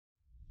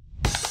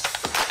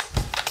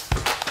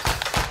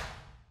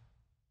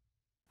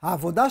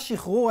העבודה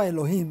שחרור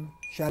האלוהים,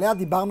 שעליה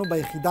דיברנו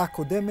ביחידה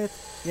הקודמת,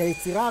 היא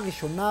היצירה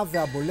הראשונה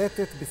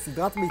והבולטת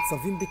בסדרת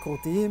מיצבים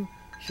ביקורתיים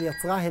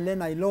שיצרה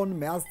הלן אילון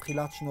מאז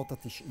תחילת שנות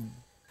ה-90.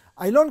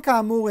 אילון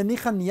כאמור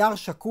הניחה נייר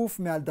שקוף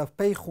מעל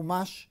דפי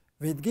חומש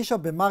והדגישה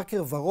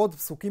במרקר ורוד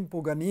פסוקים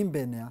פוגעניים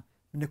בעיניה,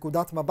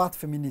 מנקודת מבט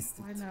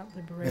פמיניסטית.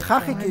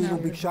 וכך היא כאילו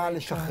ביקשה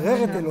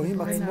לשחרר את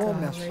אלוהים עצמו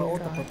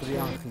מהשפעות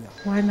הפטריארכיה.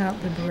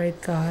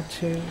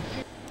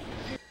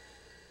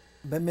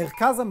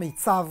 במרכז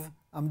המיצב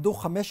עמדו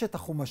 5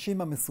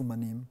 החומשים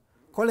המסומנים,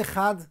 כל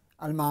אחד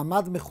על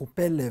מעמד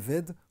מחופה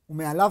לבד,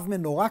 ומעליו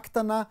מנורה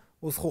קטנה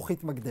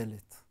וזכוכית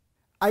מגדלת.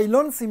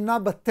 אילון סימנה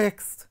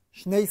בטקסט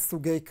 2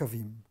 סוגי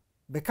קווים.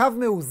 בקו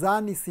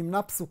מאוזן היא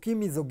סימנה פסוקים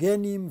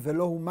מיזוגניים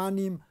ולא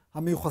הומניים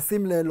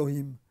המיוחסים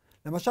לאלוהים.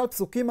 למשל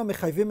פסוקים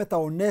המחייבים את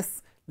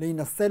האונס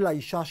להינשא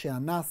לאישה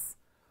שאנס,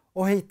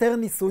 או היתר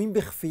נישואים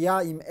בכפייה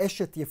עם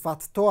אשת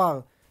יפת תואר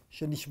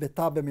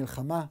שנשבתה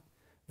במלחמה,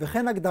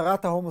 וכן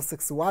הגדרת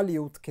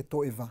ההומוסקסואליות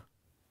כתועבה.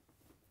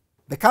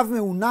 בקו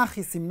מאונח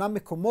היא סימנה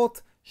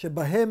מקומות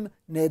שבהם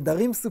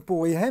נעדרים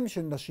סיפוריהם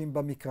של נשים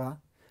במקרא,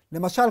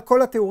 למשל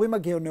כל התיאורים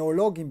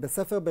הגנאולוגיים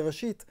בספר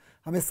בראשית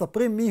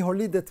המספרים מי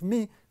הוליד את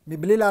מי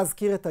מבלי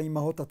להזכיר את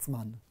האימהות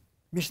עצמן.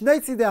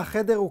 משני צידי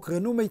החדר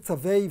הוקרנו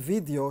מיצבי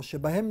וידאו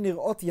שבהם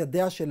נראות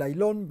ידיה של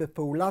אילון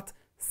בפעולת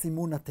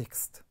סימון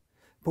הטקסט.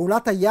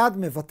 פעולת היד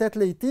מבטאת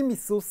לעתים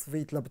היסוס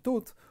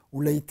והתלבטות,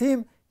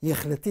 ולעתים היא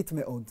החלטית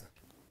מאוד.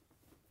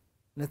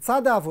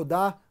 לצד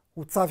העבודה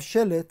הוצב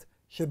שלט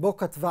שבו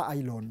כתבה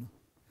אילון.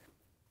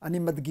 אני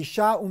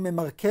מדגישה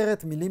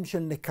וממרקרת מילים של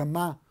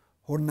נקמה,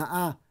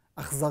 הונאה,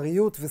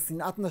 אכזריות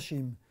ושנאת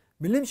נשים,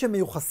 מילים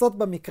שמיוחסות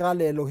במקרא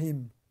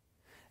לאלוהים.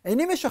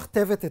 איני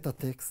משכתבת את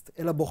הטקסט,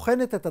 אלא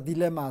בוחנת את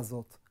הדילמה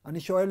הזאת. אני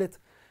שואלת,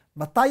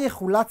 מתי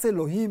יחולץ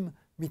אלוהים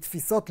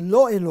מתפיסות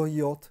לא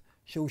אלוהיות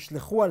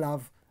שהושלחו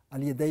עליו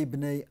על ידי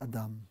בני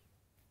אדם?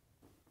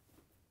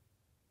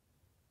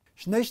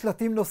 2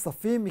 שלטים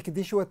נוספים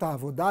הקדישו את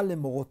העבודה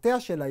למורותיה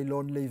של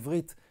אילון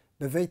לעברית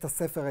בבית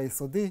הספר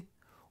היסודי,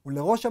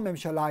 ולראש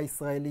הממשלה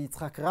הישראלי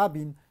יצחק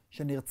רבין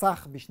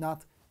שנרצח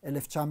בשנת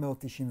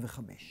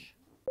 1995.